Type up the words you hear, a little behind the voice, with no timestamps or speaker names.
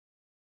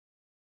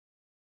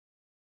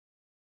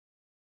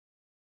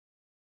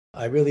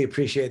I really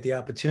appreciate the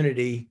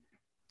opportunity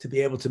to be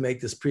able to make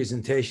this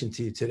presentation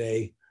to you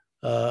today.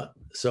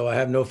 So I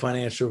have no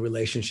financial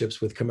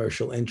relationships with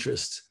commercial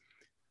interests.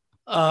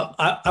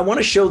 I want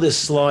to show this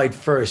slide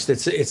first.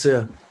 It's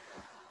a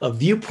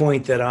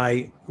viewpoint that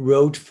I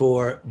wrote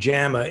for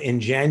JAMA in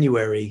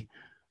January,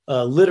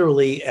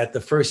 literally at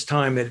the first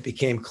time that it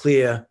became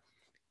clear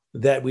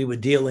that we were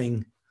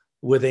dealing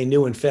with a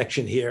new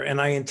infection here. And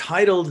I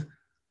entitled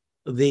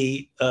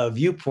the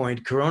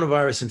viewpoint,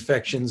 Coronavirus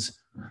Infections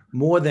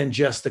More Than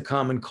Just a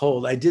Common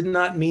Cold. I did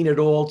not mean at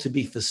all to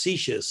be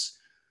facetious,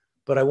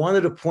 but I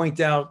wanted to point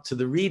out to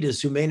the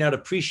readers who may not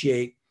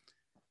appreciate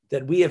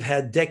that we have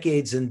had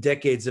decades and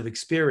decades of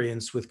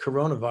experience with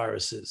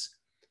coronaviruses.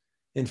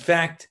 In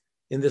fact,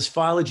 in this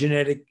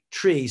phylogenetic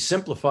tree,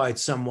 simplified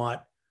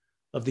somewhat,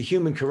 of the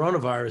human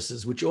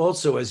coronaviruses, which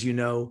also, as you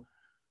know,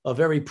 are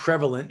very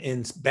prevalent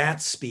in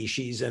bat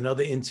species and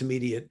other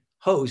intermediate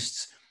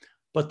hosts,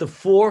 but the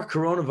 4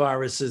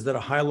 coronaviruses that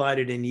are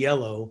highlighted in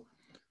yellow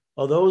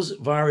are those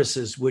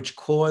viruses which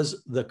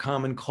cause the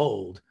common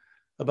cold.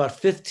 About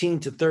 15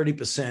 to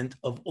 30%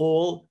 of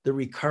all the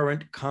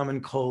recurrent common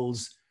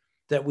colds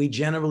that we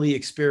generally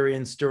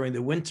experience during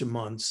the winter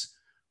months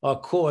are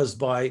caused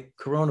by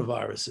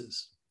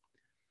coronaviruses.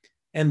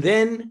 And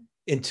then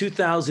in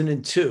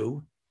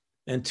 2002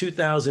 and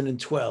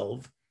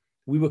 2012,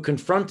 we were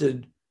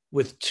confronted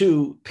with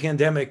 2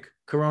 pandemic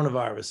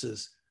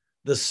coronaviruses,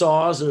 the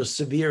SARS, or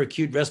severe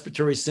acute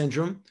respiratory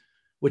syndrome,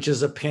 which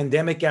is a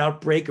pandemic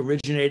outbreak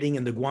originating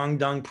in the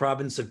Guangdong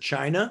province of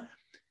China,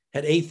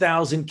 had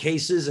 8,000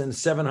 cases and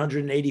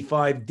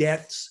 785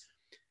 deaths,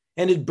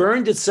 and it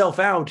burned itself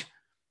out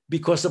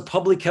because of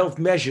public health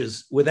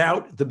measures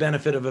without the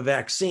benefit of a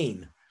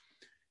vaccine.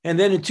 And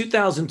then in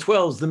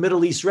 2012, the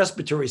Middle East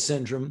respiratory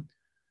syndrome,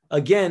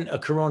 again, a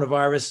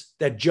coronavirus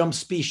that jumped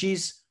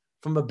species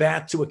from a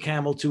bat to a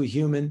camel to a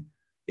human.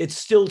 It's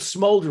still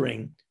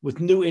smoldering with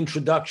new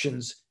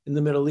introductions in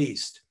the Middle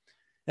East.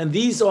 And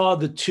these are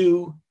the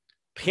 2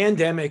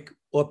 pandemic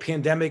or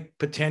pandemic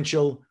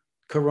potential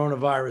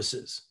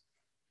coronaviruses.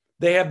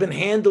 They have been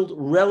handled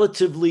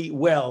relatively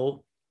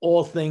well,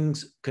 all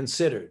things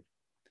considered.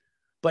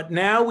 But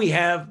now we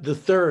have the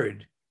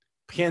 3rd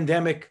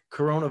pandemic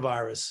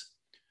coronavirus,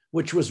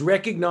 which was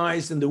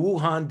recognized in the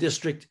Wuhan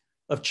district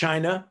of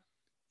China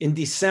in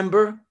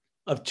December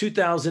of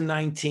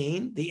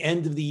 2019, the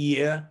end of the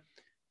year,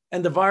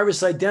 and the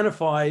virus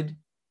identified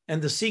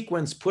and the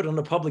sequence put on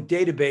a public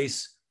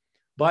database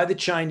by the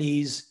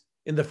Chinese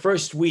in the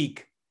first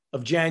week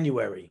of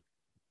January.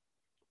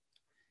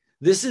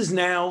 This is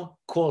now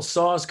called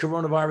SARS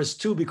coronavirus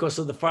 2 because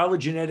of the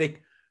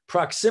phylogenetic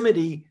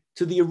proximity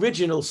to the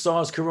original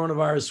SARS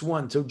coronavirus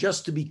 1. So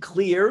just to be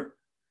clear,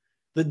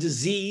 the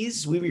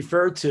disease we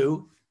refer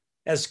to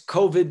as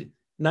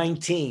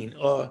COVID-19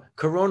 or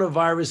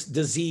coronavirus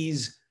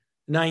disease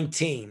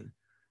 19.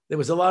 There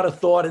was a lot of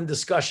thought and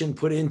discussion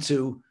put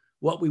into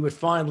what we would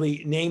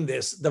finally name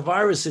this. The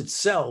virus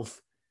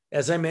itself,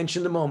 as I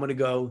mentioned a moment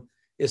ago,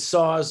 is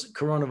SARS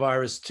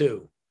coronavirus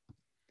 2.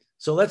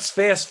 So let's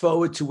fast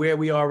forward to where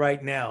we are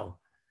right now.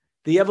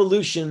 The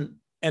evolution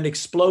and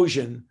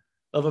explosion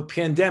of a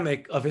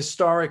pandemic of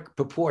historic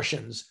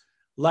proportions,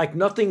 like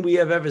nothing we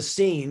have ever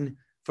seen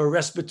for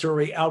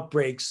respiratory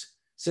outbreaks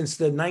since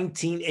the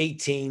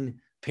 1918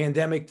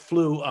 pandemic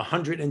flu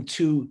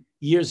 102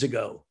 years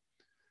ago.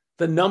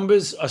 The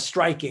numbers are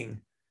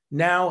striking.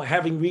 Now,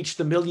 having reached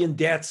 1 million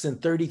deaths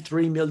and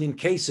 33 million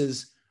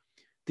cases,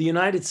 the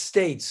United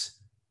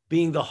States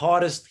being the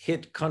hardest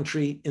hit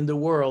country in the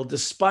world,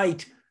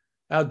 despite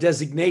our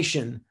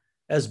designation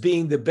as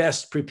being the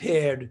best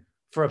prepared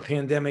for a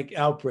pandemic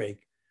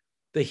outbreak.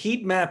 The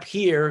heat map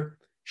here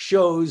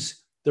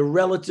shows the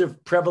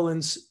relative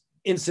prevalence,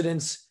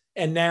 incidence,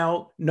 and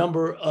now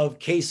number of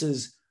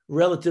cases,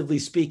 relatively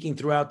speaking,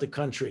 throughout the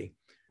country.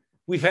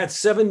 We've had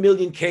 7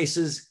 million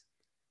cases,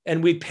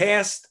 and we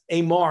passed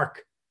a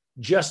mark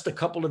just a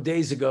couple of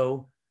days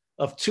ago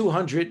of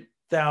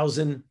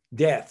 200,000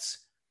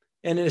 deaths.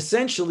 And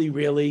essentially,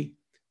 really,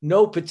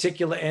 no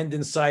particular end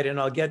in sight, and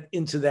I'll get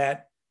into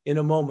that in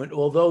a moment,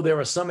 although there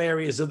are some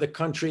areas of the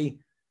country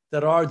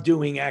that are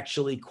doing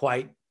actually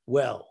quite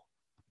well.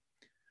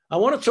 I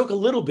want to talk a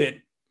little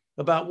bit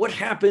about what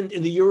happened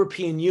in the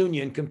European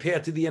Union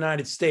compared to the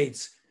United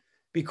States,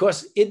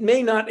 because it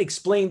may not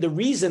explain the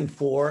reason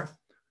for,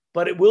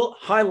 but it will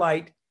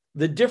highlight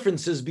the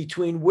differences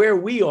between where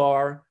we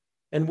are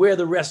and where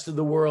the rest of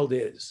the world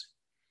is.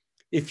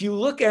 If you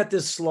look at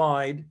this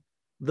slide,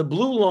 the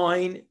blue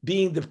line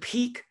being the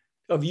peak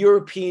of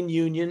European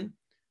Union,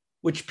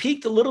 which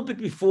peaked a little bit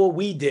before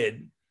we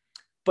did,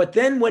 but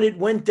then when it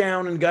went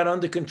down and got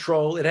under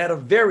control, it had a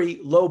very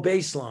low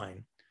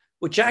baseline,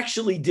 which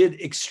actually did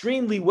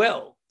extremely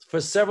well for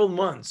several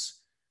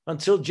months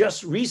until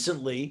just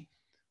recently,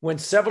 when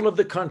several of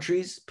the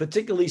countries,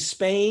 particularly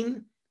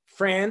Spain,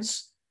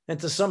 France, and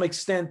to some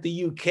extent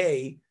the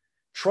UK,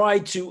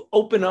 tried to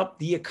open up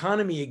the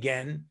economy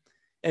again,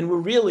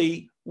 and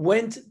really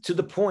went to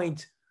the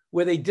point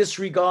where they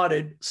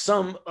disregarded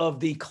some of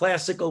the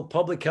classical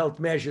public health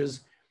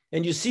measures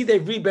And you see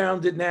they've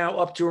rebounded now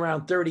up to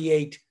around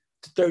 38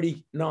 to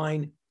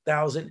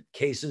 39,000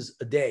 cases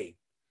a day.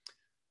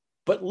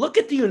 But look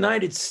at the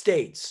United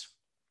States.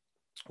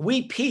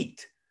 We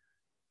peaked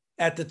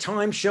at the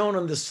time shown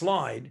on the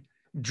slide,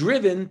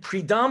 driven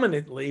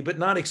predominantly, but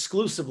not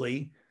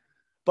exclusively,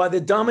 by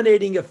the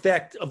dominating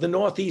effect of the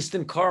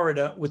Northeastern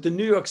corridor with the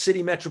New York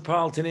City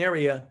metropolitan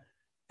area,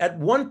 at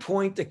one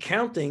point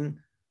accounting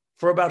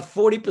for about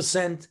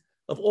 40%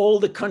 of all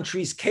the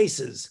country's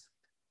cases,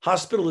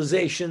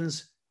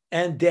 hospitalizations,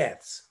 and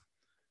deaths.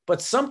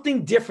 But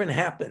something different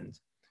happened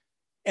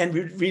and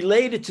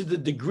related to the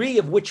degree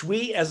of which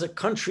we as a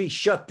country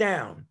shut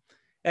down.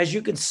 As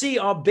you can see,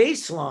 our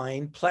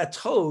baseline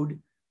plateaued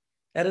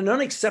at an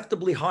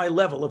unacceptably high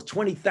level of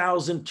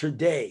 20,000 per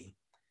day.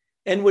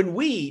 And when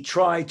we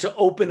tried to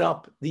open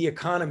up the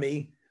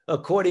economy,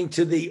 according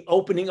to the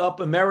Opening Up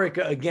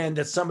America again,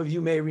 that some of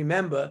you may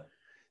remember,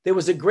 there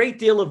was a great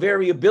deal of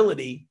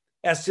variability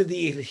as to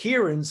the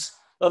adherence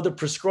of the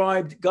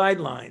prescribed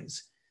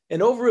guidelines.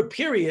 And over a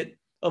period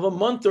of a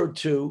month or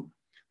two,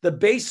 the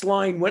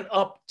baseline went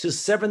up to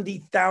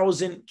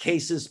 70,000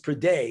 cases per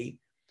day.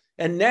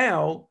 And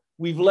now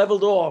we've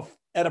leveled off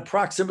at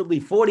approximately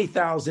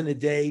 40,000 a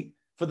day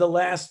for the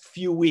last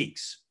few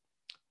weeks.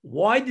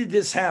 Why did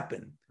this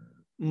happen?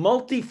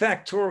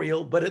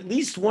 Multifactorial, but at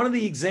least one of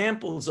the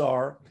examples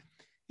are,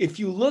 if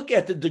you look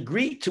at the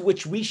degree to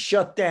which we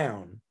shut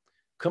down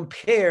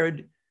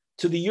compared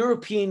to the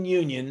European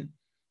Union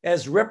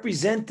as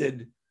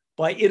represented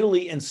by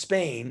Italy and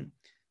Spain,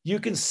 you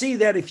can see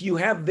that if you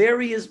have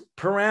various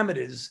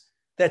parameters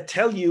that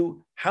tell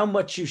you how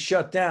much you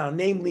shut down,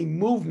 namely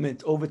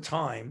movement over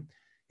time,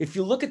 if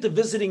you look at the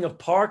visiting of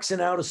parks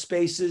and outer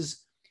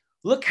spaces,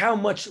 look how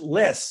much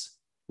less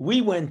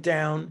we went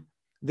down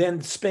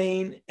than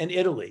Spain and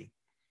Italy.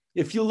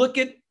 If you look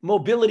at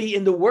mobility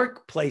in the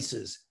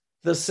workplaces,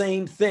 the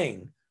same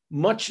thing,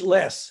 much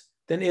less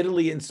than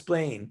Italy and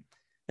Spain.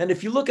 And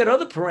if you look at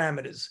other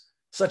parameters,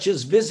 such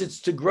as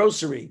visits to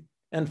grocery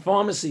and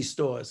pharmacy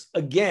stores,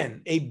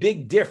 again, a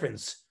big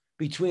difference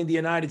between the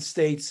United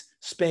States,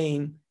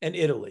 Spain, and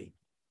Italy.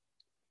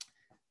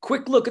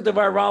 Quick look at the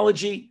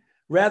virology,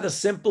 rather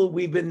simple.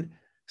 We've been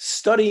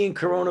studying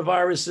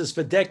coronaviruses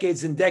for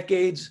decades and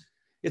decades.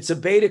 It's a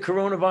beta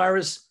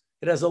coronavirus.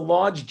 It has a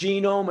large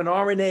genome, an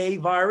RNA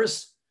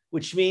virus,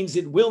 which means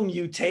it will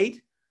mutate.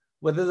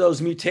 Whether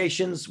those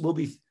mutations will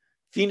be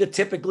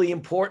phenotypically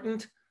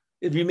important,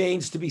 it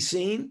remains to be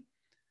seen.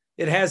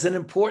 It has an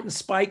important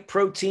spike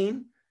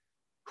protein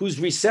whose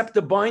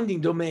receptor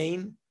binding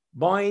domain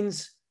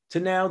binds to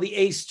now the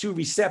ACE2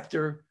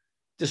 receptor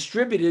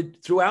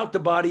distributed throughout the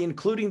body,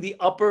 including the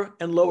upper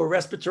and lower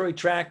respiratory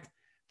tract,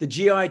 the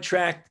GI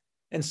tract,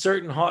 and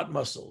certain heart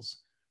muscles.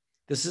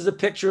 This is a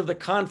picture of the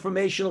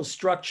conformational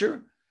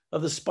structure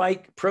of the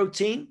spike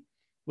protein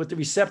with the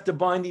receptor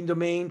binding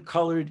domain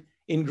colored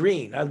in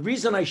green. Now, the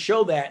reason I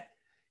show that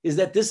is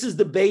that this is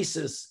the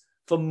basis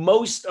for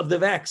most of the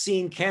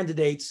vaccine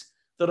candidates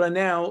that are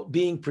now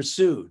being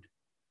pursued.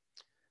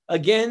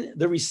 Again,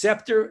 the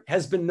receptor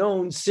has been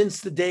known since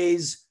the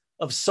days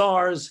of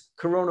SARS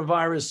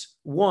coronavirus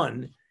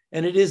 1,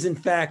 and it is in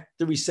fact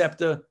the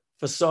receptor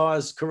for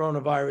SARS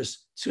coronavirus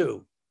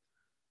 2.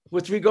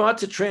 With regard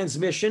to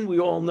transmission, we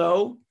all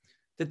know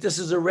that this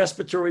is a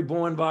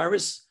respiratory-borne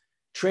virus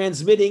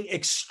transmitting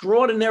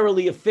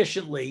extraordinarily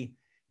efficiently,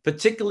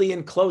 particularly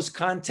in close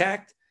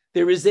contact.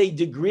 There is a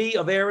degree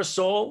of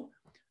aerosol.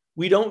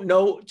 We don't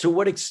know to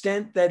what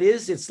extent that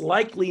is. It's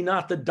likely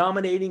not the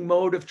dominating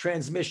mode of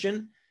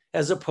transmission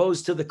as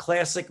opposed to the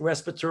classic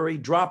respiratory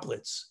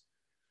droplets.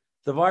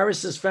 The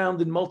virus is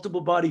found in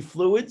multiple body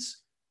fluids,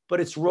 but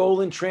its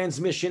role in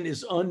transmission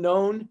is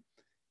unknown.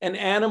 And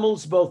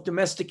animals, both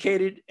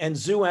domesticated and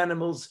zoo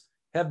animals,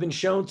 have been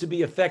shown to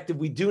be effective.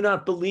 We do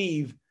not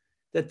believe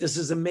that this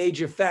is a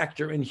major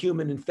factor in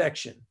human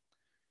infection.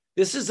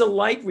 This is a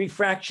light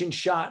refraction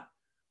shot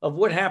of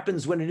what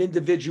happens when an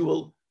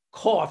individual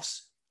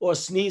coughs or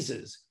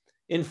sneezes.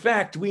 In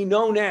fact, we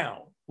know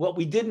now what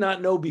we did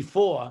not know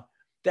before,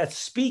 that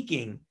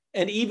speaking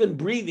and even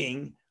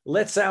breathing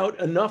lets out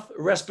enough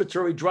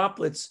respiratory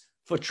droplets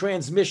for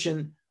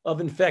transmission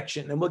of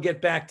infection. And we'll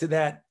get back to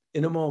that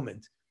in a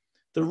moment.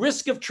 The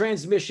risk of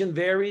transmission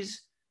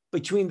varies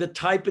between the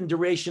type and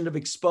duration of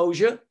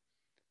exposure.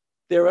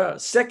 There are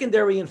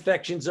secondary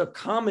infections are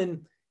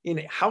common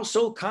in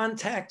household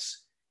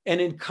contacts and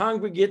in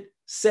congregate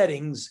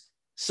settings,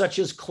 such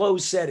as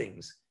closed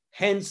settings,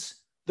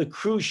 hence the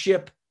cruise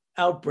ship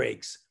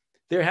outbreaks.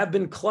 There have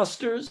been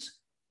clusters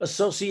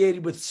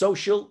associated with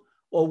social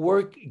or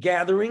work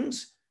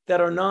gatherings that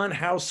are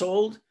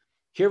non-household.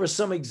 Here are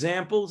some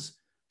examples.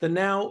 The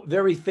now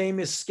very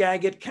famous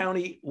Skagit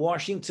County,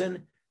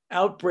 Washington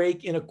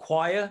outbreak in a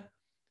choir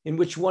in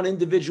which one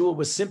individual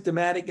was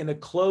symptomatic in a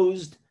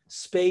closed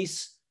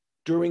space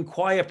during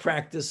choir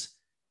practice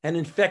and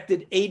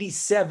infected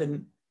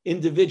 87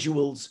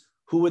 individuals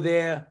who were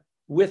there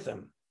with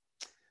him.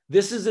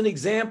 This is an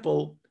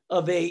example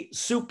of a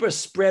super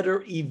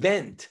spreader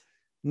event,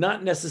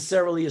 not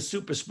necessarily a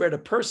super spreader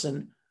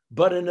person,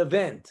 but an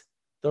event.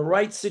 the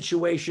right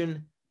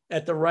situation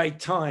at the right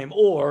time,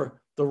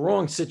 or the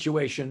wrong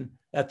situation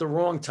at the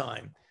wrong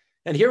time.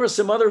 And here are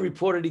some other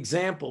reported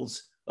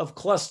examples of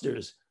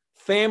clusters: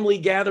 family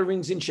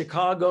gatherings in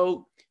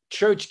Chicago,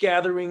 church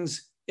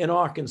gatherings in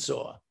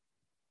Arkansas.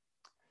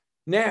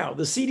 Now,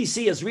 the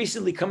CDC has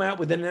recently come out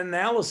with an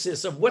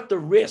analysis of what the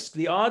risk,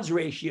 the odds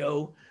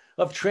ratio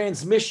of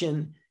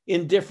transmission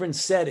in different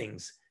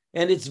settings.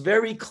 And it's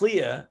very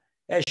clear,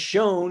 as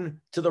shown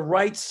to the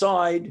right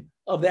side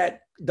of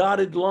that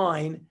dotted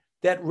line,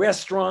 that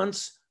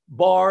restaurants,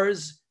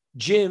 bars,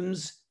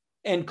 gyms,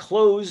 and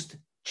closed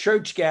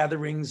church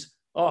gatherings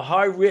are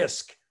high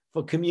risk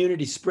for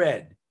community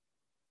spread.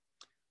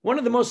 One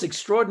of the most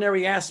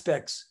extraordinary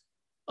aspects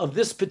of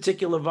this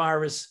particular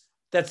virus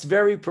that's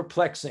very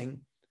perplexing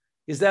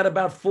is that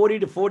about 40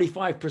 to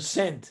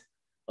 45%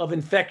 of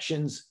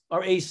infections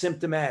are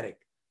asymptomatic,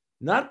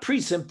 not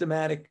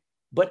pre-symptomatic,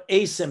 but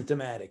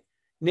asymptomatic,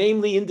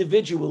 namely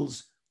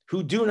individuals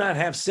who do not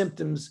have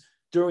symptoms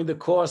during the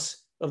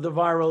course of the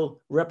viral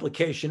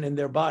replication in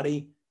their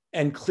body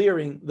and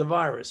clearing the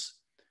virus.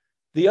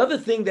 The other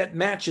thing that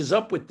matches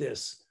up with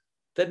this,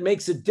 that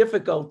makes it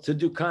difficult to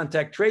do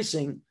contact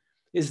tracing,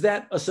 is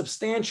that a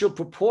substantial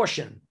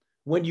proportion,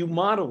 when you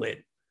model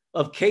it,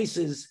 of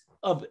cases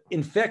of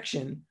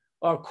infection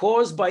are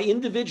caused by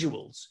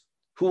individuals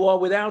who are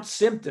without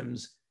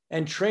symptoms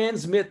and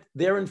transmit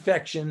their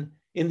infection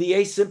in the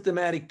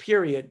asymptomatic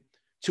period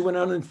to an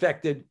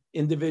uninfected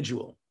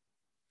individual.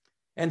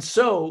 And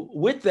so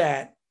with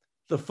that,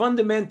 the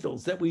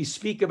fundamentals that we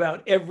speak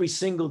about every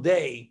single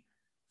day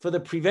for the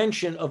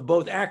prevention of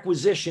both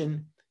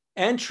acquisition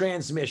and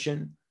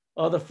transmission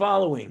are the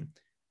following: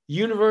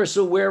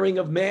 universal wearing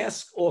of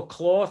masks or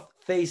cloth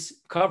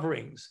face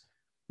coverings,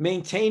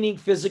 maintaining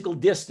physical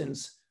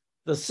distance,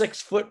 the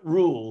 6-foot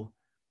rule,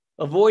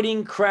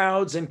 avoiding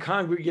crowds and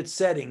congregate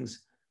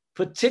settings,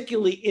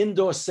 particularly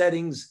indoor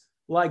settings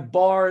like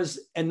bars,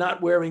 and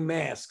not wearing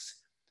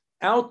masks.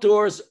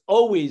 Outdoors,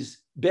 always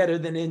better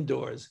than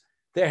indoors.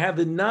 There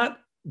have not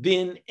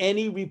been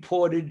any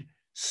reported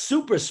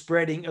super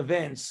spreading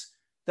events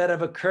that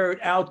have occurred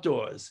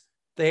outdoors.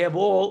 They have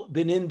all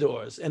been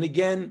indoors. And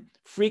again,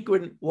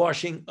 frequent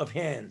washing of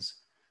hands.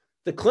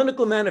 The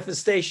clinical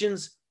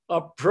manifestations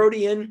are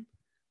protean.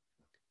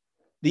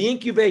 The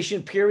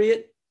incubation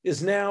period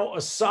is now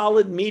a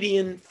solid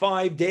median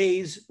 5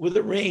 days with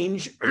a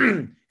range,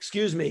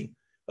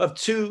 of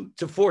 2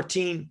 to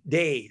 14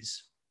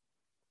 days.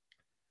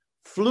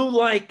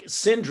 Flu-like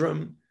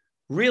syndrome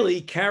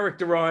really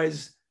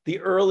characterized the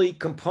early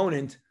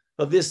component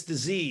of this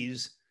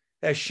disease,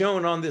 as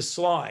shown on this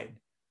slide,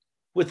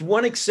 with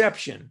one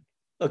exception: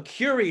 a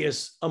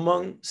curious,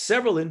 among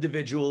several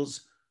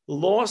individuals,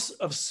 loss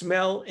of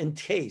smell and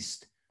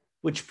taste,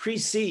 which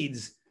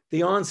precedes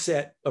the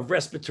onset of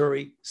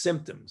respiratory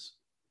symptoms.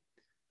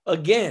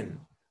 Again,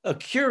 a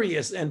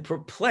curious and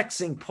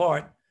perplexing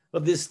part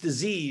of this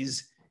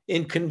disease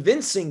in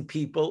convincing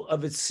people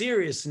of its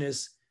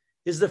seriousness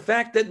is the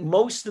fact that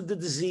most of the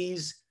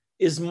disease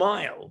is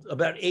mild.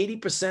 About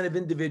 80% of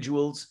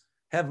individuals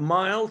have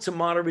mild to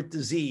moderate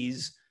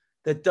disease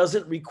that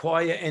doesn't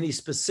require any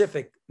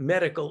specific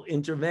medical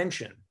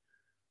intervention.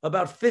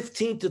 About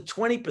 15 to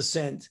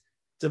 20%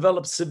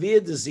 develop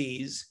severe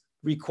disease,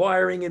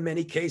 requiring in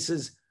many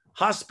cases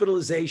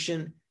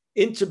hospitalization,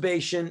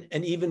 intubation,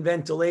 and even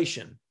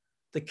ventilation.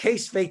 The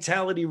case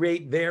fatality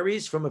rate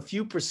varies from a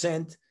few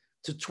percent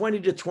to 20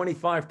 to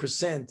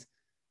 25%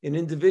 in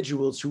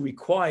individuals who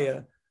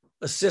require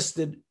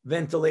assisted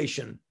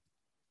ventilation.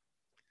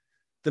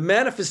 The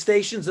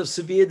manifestations of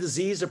severe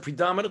disease are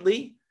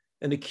predominantly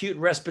an acute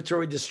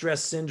respiratory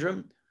distress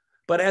syndrome,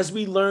 but as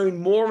we learn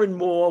more and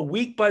more,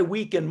 week by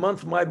week and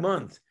month by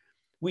month,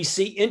 we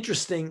see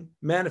interesting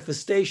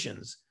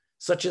manifestations,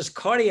 such as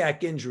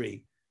cardiac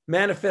injury,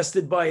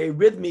 manifested by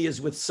arrhythmias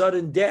with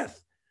sudden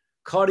death,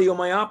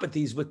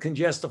 cardiomyopathies with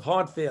congestive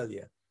heart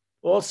failure,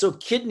 also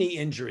kidney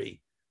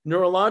injury,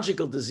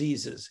 neurological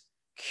diseases,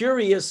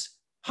 curious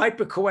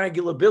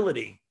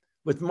hypercoagulability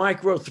with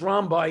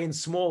microthrombi in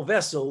small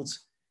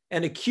vessels,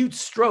 and acute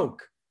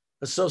stroke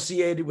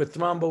associated with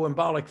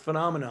thromboembolic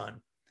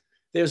phenomenon.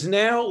 There's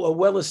now a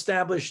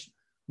well-established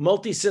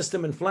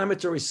multi-system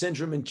inflammatory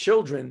syndrome in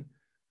children,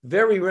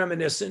 very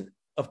reminiscent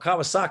of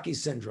Kawasaki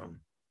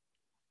syndrome.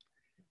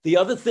 The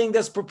other thing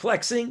that's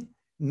perplexing,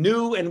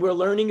 new, and we're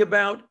learning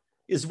about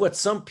is what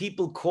some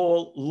people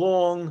call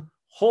long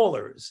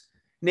haulers,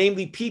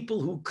 namely people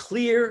who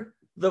clear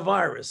the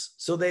virus.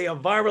 So they are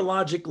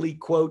virologically,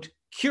 quote,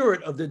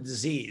 cured of the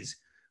disease.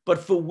 But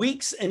for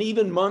weeks and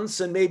even months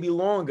and maybe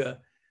longer,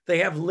 they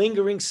have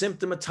lingering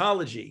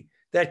symptomatology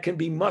that can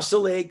be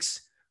muscle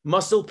aches,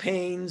 muscle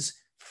pains,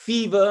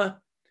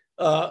 fever,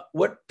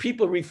 what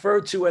people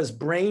refer to as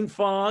brain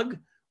fog,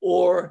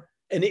 or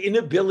an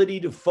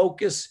inability to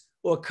focus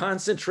or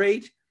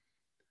concentrate.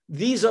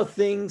 These are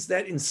things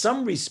that in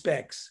some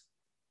respects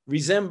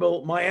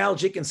resemble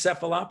myalgic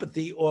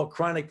encephalopathy or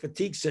chronic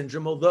fatigue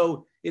syndrome,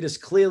 although it is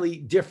clearly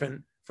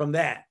different from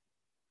that.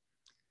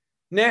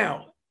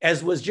 Now,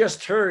 as was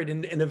just heard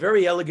in a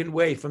very elegant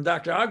way from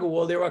Dr.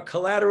 Agarwal, there are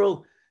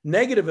collateral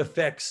negative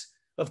effects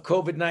of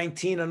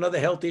COVID-19 and other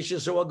health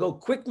issues. So I'll go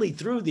quickly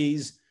through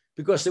these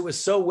because it was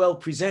so well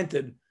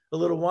presented a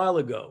little while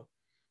ago.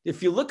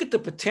 If you look at the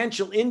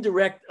potential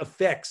indirect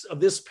effects of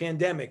this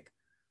pandemic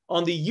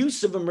on the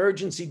use of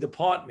emergency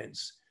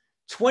departments,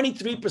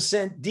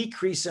 23%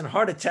 decrease in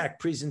heart attack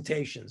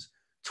presentations,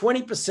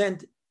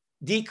 20%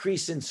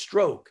 decrease in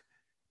stroke,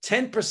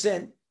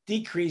 10%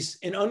 decrease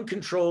in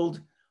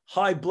uncontrolled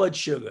high blood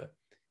sugar.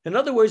 In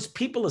other words,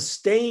 people are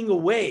staying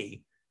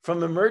away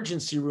from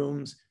emergency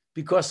rooms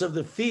because of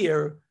the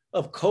fear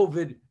of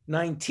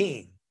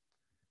COVID-19.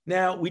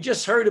 Now, we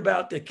just heard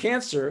about the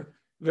cancer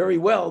very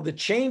well. The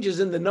changes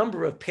in the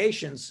number of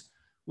patients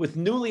with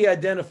newly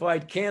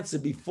identified cancer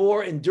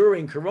before and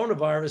during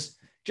coronavirus,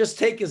 just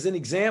take as an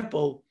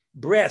example,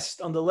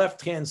 breast on the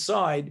left-hand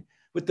side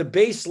with the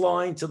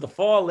baseline to the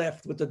far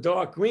left with the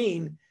dark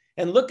green,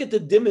 and look at the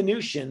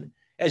diminution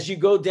as you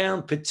go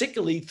down,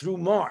 particularly through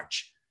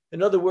March.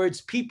 In other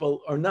words,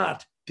 people are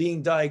not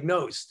being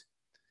diagnosed.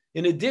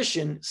 In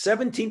addition,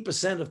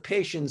 17% of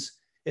patients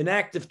in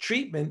active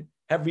treatment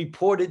have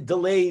reported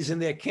delays in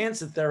their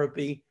cancer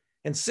therapy,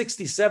 and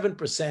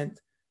 67%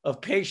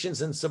 of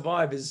patients and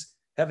survivors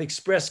have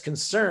expressed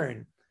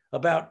concern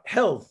about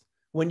health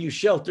when you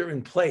shelter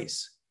in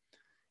place.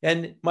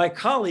 And my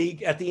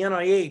colleague at the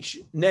NIH,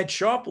 Ned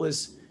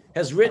Sharpless,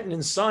 has written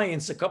in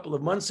Science a couple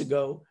of months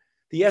ago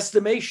the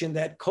estimation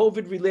that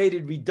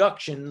COVID-related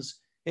reductions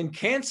in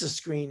cancer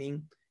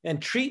screening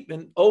and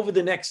treatment over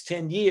the next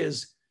 10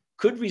 years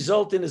could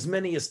result in as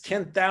many as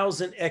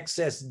 10,000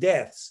 excess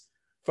deaths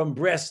from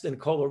breast and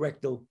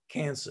colorectal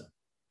cancer.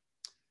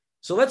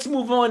 So let's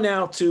move on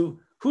now to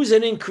who's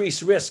at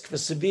increased risk for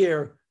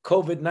severe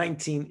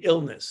COVID-19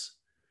 illness.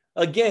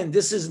 Again,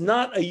 this is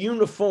not a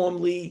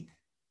uniformly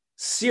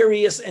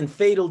serious and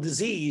fatal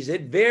disease.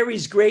 It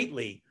varies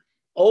greatly.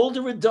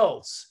 Older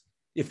adults,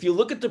 if you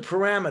look at the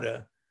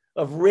parameter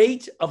of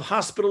rate of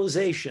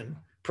hospitalization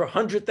per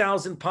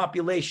 100,000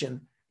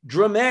 population,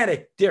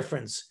 dramatic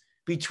difference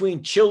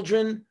between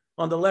children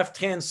on the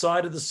left-hand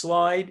side of the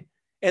slide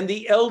and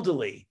the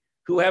elderly,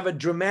 who have a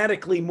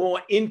dramatically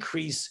more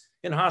increase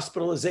in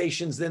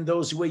hospitalizations than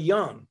those who are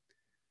young,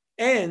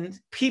 and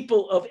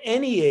people of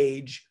any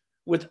age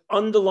with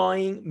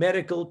underlying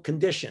medical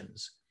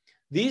conditions.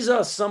 These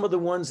are some of the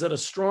ones that are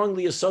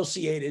strongly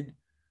associated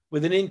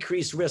with an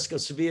increased risk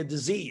of severe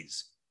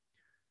disease.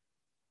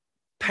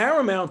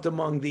 Paramount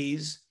among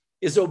these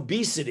is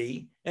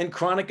obesity and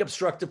chronic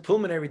obstructive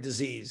pulmonary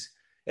disease,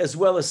 as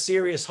well as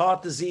serious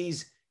heart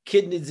disease,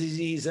 kidney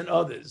disease, and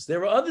others.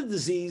 There are other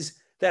diseases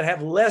that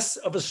have less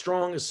of a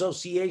strong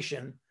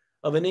association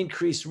of an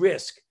increased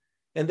risk,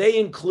 and they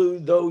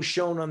include those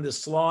shown on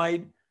this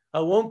slide. I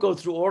won't go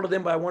through all of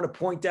them, but I want to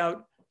point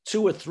out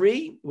 2 or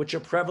 3 which are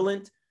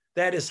prevalent.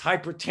 That is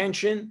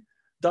hypertension,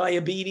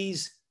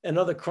 diabetes, and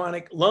other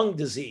chronic lung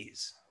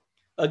disease.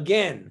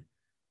 Again,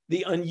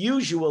 the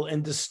unusual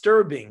and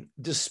disturbing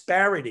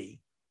disparity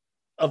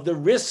of the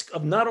risk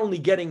of not only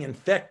getting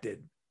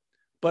infected,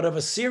 but of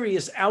a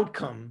serious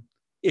outcome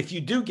if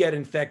you do get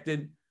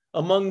infected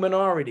among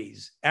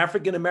minorities,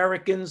 African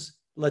Americans,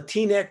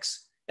 Latinx,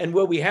 and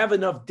where we have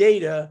enough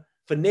data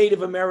for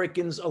Native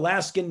Americans,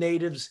 Alaskan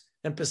Natives,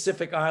 and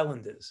Pacific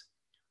Islanders.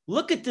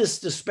 Look at this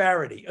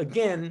disparity,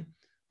 again,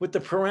 with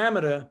the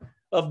parameter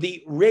of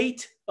the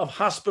rate of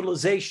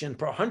hospitalization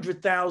per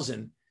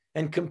 100,000,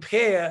 and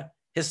compare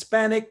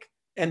Hispanic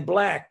and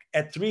Black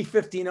at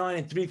 359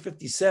 and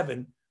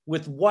 357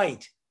 with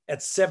white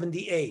at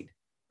 78,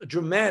 a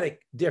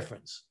dramatic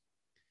difference.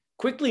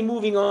 Quickly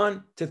moving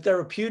on to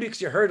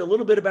therapeutics, you heard a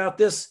little bit about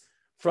this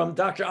from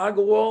Dr.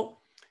 Agarwal.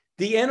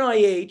 The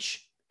NIH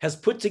has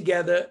put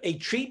together a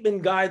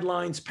treatment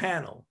guidelines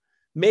panel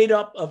made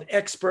up of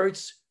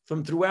experts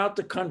from throughout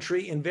the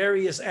country in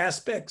various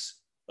aspects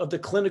of the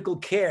clinical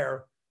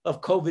care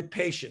of COVID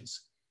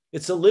patients.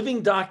 It's a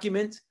living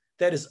document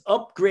that is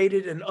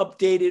upgraded and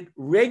updated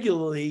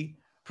regularly,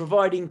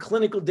 providing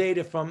clinical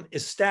data from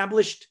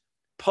established,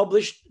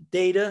 published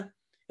data,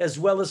 as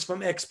well as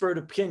from expert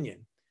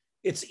opinion.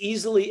 It's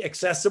easily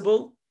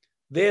accessible.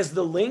 There's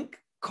the link,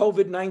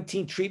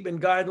 COVID-19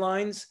 treatment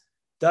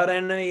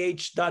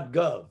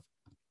guidelines.nih.gov.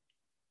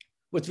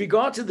 With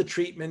regard to the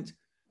treatment,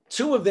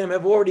 2 of them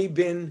have already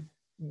been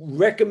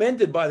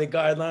recommended by the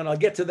guideline. I'll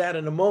get to that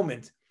in a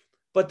moment.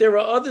 But there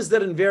are others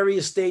that are in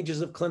various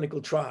stages of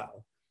clinical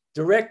trial.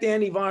 Direct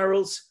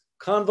antivirals,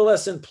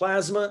 convalescent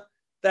plasma,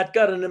 that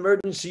got an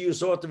emergency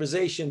use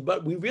authorization,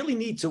 but we really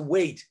need to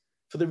wait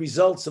for the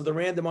results of the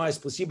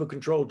randomized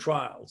placebo-controlled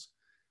trials.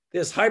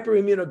 There's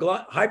hyperimmune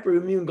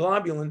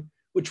globulin,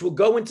 which will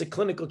go into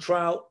clinical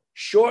trial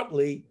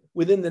shortly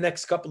within the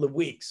next couple of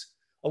weeks.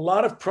 A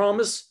lot of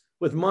promise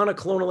with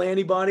monoclonal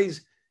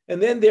antibodies.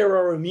 And then there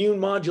are immune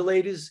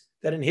modulators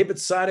that inhibit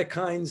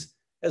cytokines,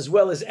 as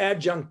well as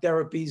adjunct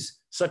therapies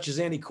such as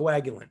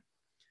anticoagulant.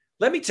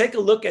 Let me take a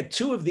look at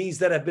 2 of these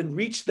that have been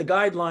reached the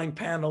guideline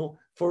panel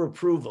for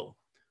approval.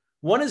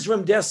 One is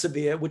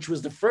remdesivir, which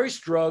was the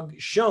first drug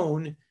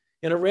shown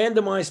in a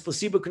randomized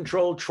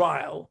placebo-controlled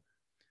trial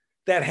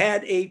that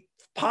had a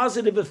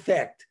positive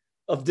effect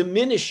of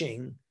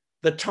diminishing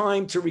the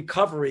time to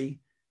recovery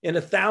in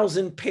a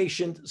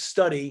 1,000-patient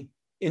study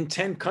in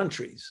 10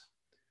 countries.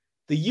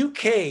 The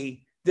UK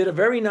did a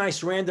very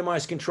nice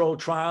randomized controlled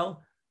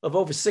trial of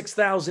over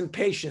 6,000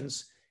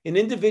 patients in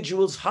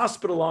individuals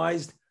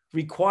hospitalized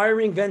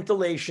requiring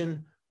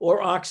ventilation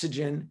or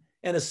oxygen,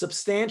 and a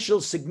substantial,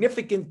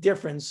 significant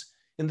difference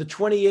in the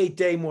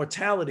 28-day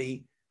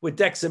mortality with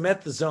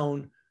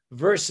dexamethasone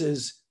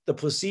versus the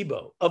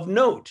placebo. Of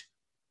note,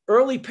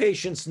 early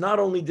patients not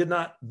only did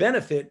not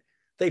benefit,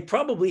 they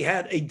probably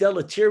had a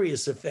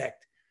deleterious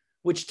effect,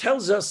 which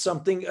tells us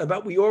something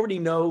about we already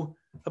know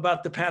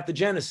about the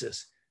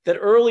pathogenesis, that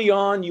early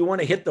on you want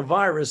to hit the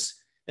virus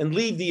and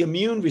leave the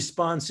immune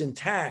response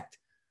intact,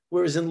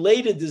 whereas in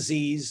later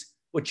disease,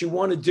 what you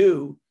want to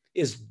do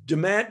is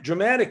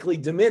dramatically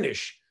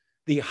diminish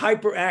the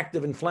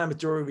hyperactive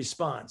inflammatory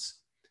response.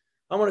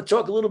 I want to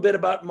talk a little bit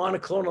about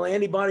monoclonal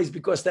antibodies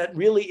because that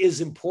really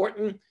is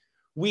important.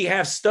 We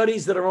have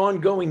studies that are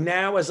ongoing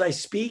now as I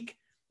speak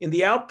in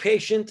the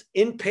outpatient,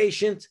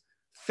 inpatient,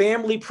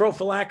 family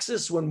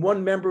prophylaxis when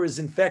one member is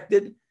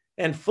infected,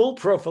 and full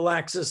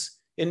prophylaxis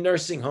in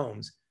nursing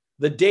homes.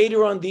 The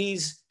data on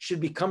these should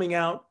be coming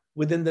out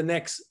within the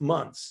next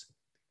months.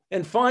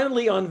 And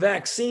finally, on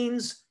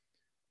vaccines,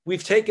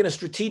 we've taken a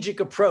strategic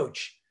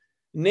approach.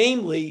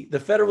 Namely, the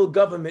federal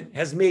government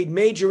has made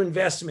major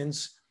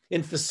investments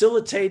in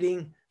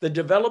facilitating the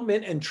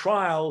development and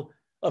trial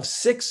of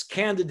 6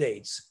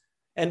 candidates.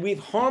 And we've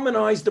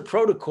harmonized the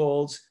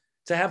protocols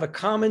to have a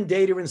common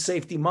data and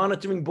safety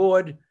monitoring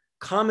board,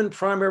 common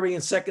primary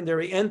and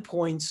secondary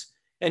endpoints,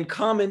 and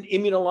common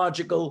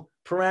immunological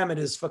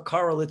parameters for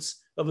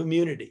correlates of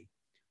immunity.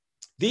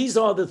 These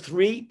are the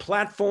 3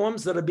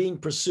 platforms that are being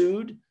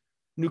pursued: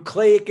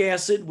 nucleic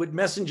acid with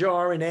messenger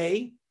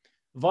RNA,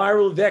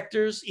 viral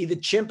vectors, either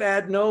chimp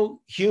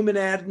adeno, human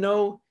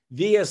adeno,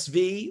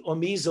 VSV, or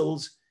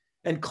measles,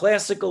 and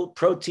classical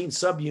protein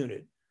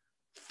subunit.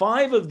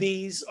 5 of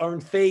these are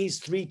in phase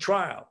 3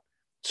 trial,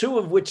 2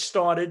 of which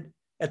started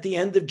at the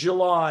end of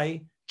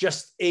July,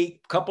 just a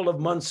couple of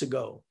months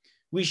ago.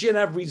 We should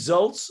have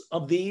results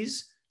of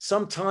these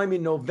sometime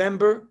in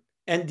November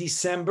and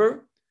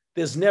December.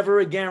 There's never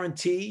a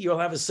guarantee you'll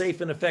have a safe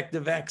and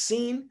effective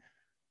vaccine,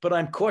 but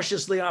I'm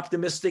cautiously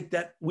optimistic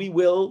that we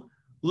will,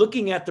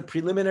 looking at the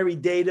preliminary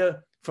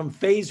data from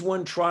phase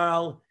 1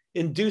 trial,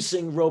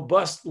 inducing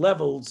robust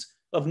levels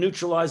of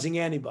neutralizing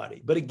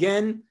antibody. But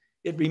again,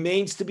 it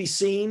remains to be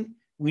seen.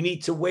 We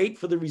need to wait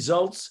for the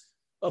results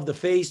of the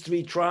phase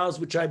 3 trials,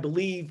 which I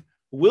believe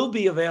will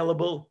be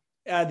available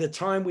at the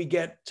time we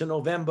get to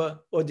November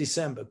or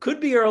December. Could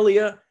be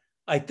earlier.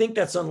 I think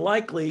that's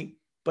unlikely,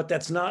 but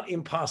that's not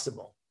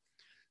impossible.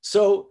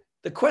 So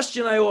the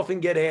question I often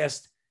get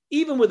asked,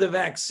 even with a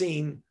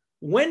vaccine,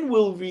 when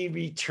will we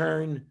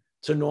return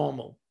to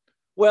normal?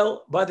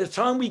 Well, by the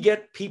time we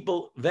get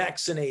people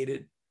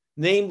vaccinated,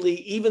 namely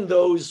even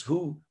those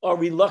who are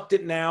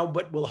reluctant now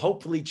but will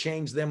hopefully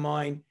change their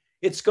mind,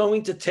 it's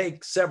going to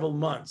take several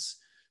months.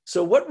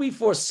 So what we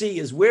foresee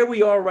is where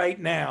we are right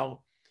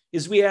now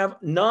is we have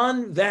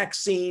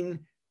non-vaccine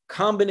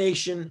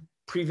combination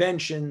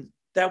prevention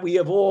that we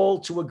have all,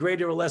 to a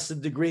greater or lesser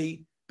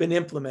degree, been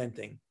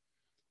implementing.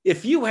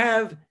 If you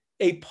have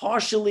a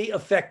partially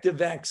effective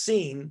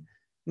vaccine,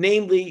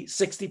 namely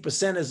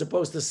 60% as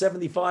opposed to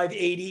 75,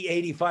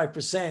 80,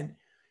 85%,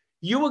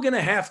 you are going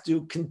to have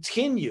to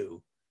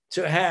continue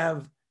to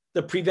have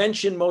the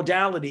prevention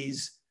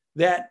modalities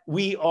that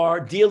we are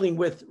dealing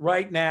with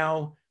right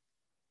now,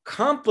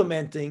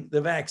 complementing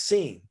the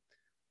vaccine.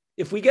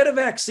 If we get a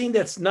vaccine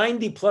that's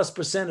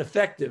 90+%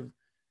 effective,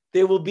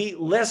 there will be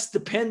less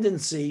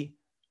dependency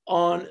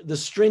on the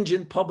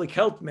stringent public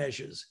health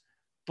measures.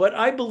 But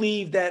I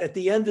believe that at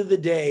the end of the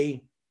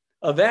day,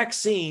 a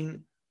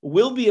vaccine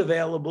will be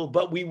available,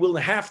 but we will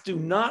have to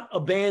not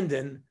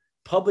abandon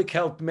public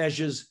health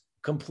measures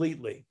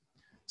completely.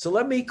 So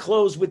let me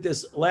close with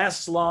this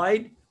last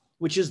slide,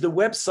 which is the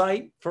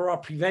website for our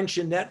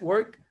prevention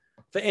network.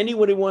 For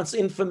anyone who wants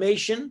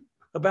information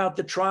about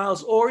the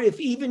trials, or if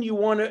even you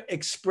want to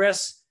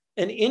express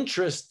an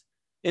interest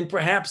in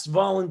perhaps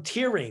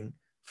volunteering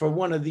for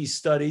one of these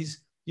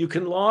studies, you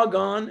can log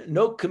on,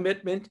 no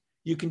commitment.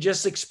 You can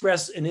just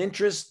express an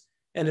interest.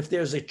 And if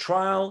there's a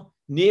trial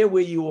near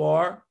where you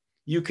are,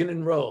 you can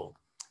enroll.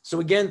 So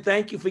again,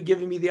 thank you for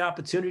giving me the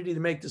opportunity to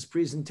make this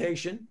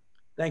presentation.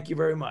 Thank you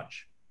very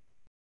much.